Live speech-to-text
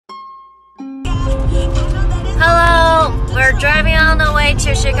driving on the way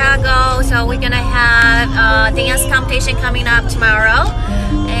to Chicago, so we're gonna have a dance competition coming up tomorrow,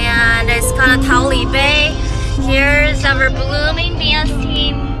 and it's called Taolibe. Here's our blooming dance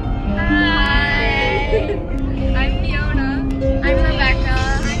team. Hi! I'm Fiona. I'm Rebecca.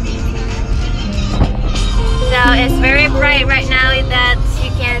 So it's very bright right now that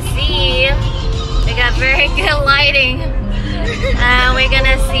you can see. We got very good lighting. And we're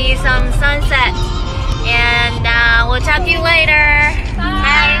gonna see some sunset. And we'll talk to you later.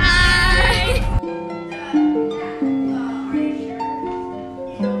 Bye.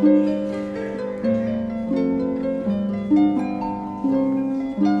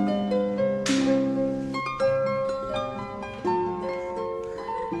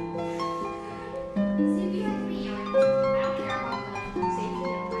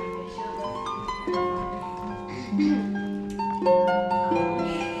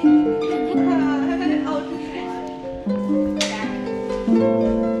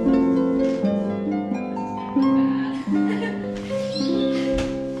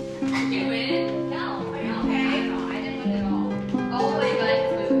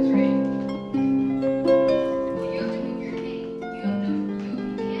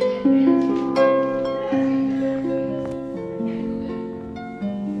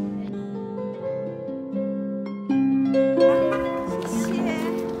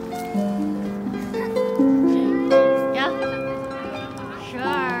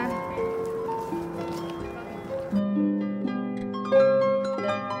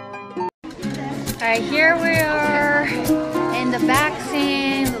 Alright, here we are in the back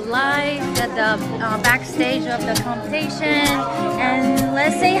scene, live at the backstage of the competition, and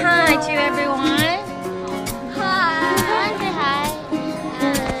let's say hi to everyone. Hi! Say hi.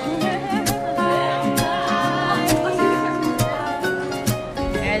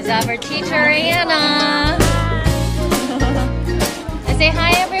 There's our teacher, Anna. Let's say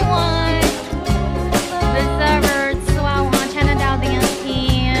hi, everyone. This is our Tsawwawan Chinatown dance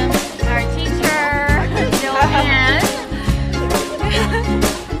team. Our teacher, Joanne.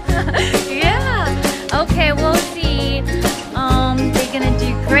 Yeah. Okay, we'll see. They're gonna do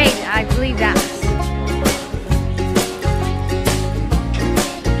great. I believe that.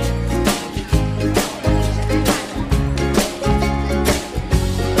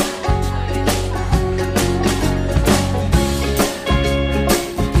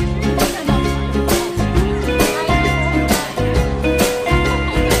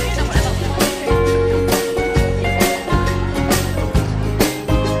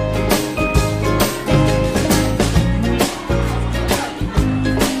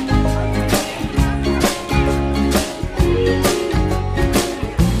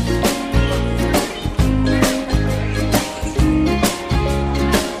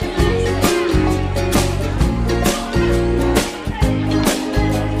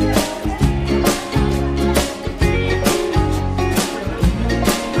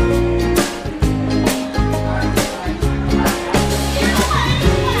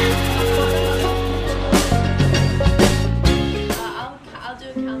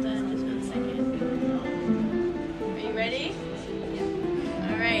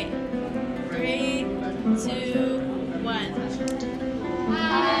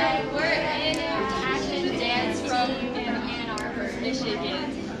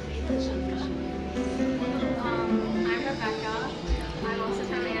 I'm Rebecca. I'm also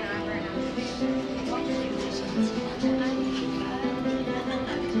from Ann Arbor. I'm Fiona.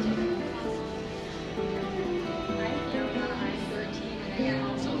 I'm 13 and I'm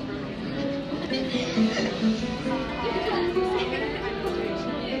also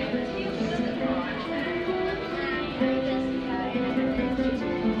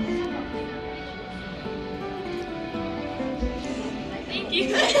Thank you.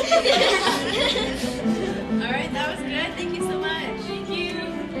 All right, that was good. Thank you so much. Thank you.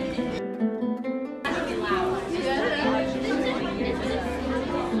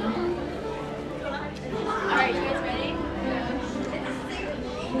 All right, you guys ready?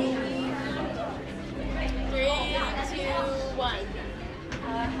 3, 2, 1.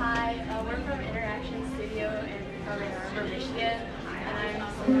 Hi, we're from Interaction Studio from Ann Arbor, Michigan, and I'm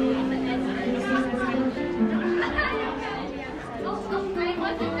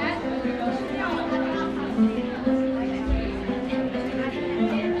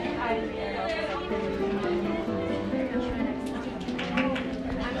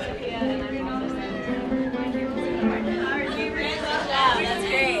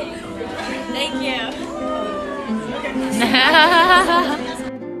Thank you.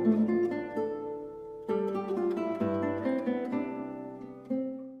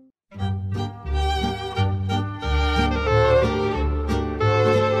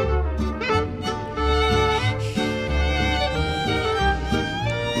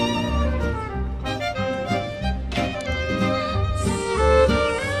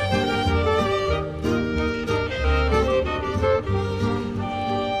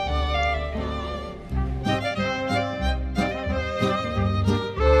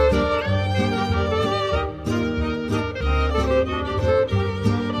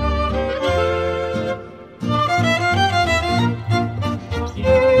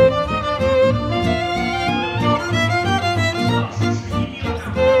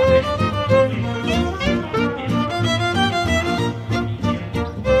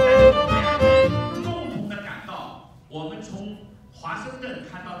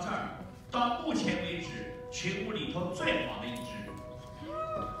 到目前为止群舞里头最好的一支，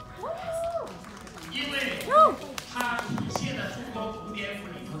因为它体现了中国古典舞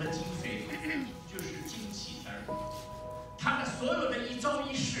里头的精髓，就是精气神儿。它的所有的一招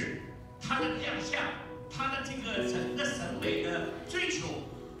一式，它的亮相，它的这个整个审美的追求，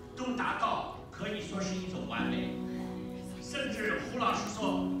都达到可以说是一种完美。甚至胡老师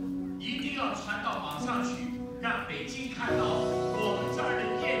说，一定要传到网上去，让北京看到我们这儿的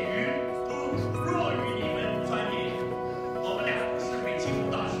业余都弱于你们专业。我们俩是北京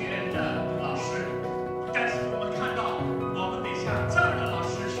舞蹈学院的老师，但是我们看到我们得向这儿的老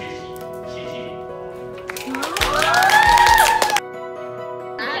师学习，谢谢。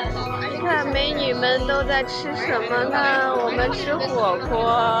看美女们都在吃什么呢？我们吃火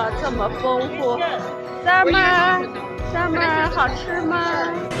锅，这么丰富。Summer 好吃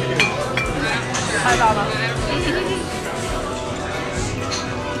吗？太棒了！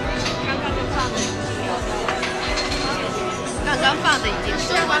刚刚放的已经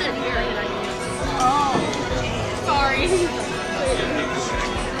收完了。哦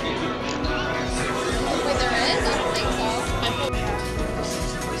 ，sorry。Wait, there is? I don't think so.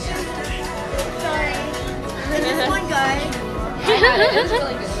 Sorry. There's one guy. It's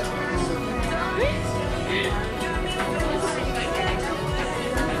really good.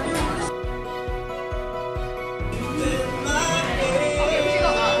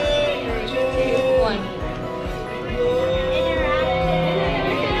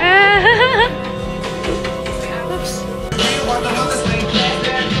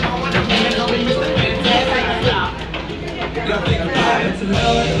 Y'all think about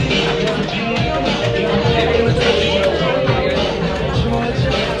it.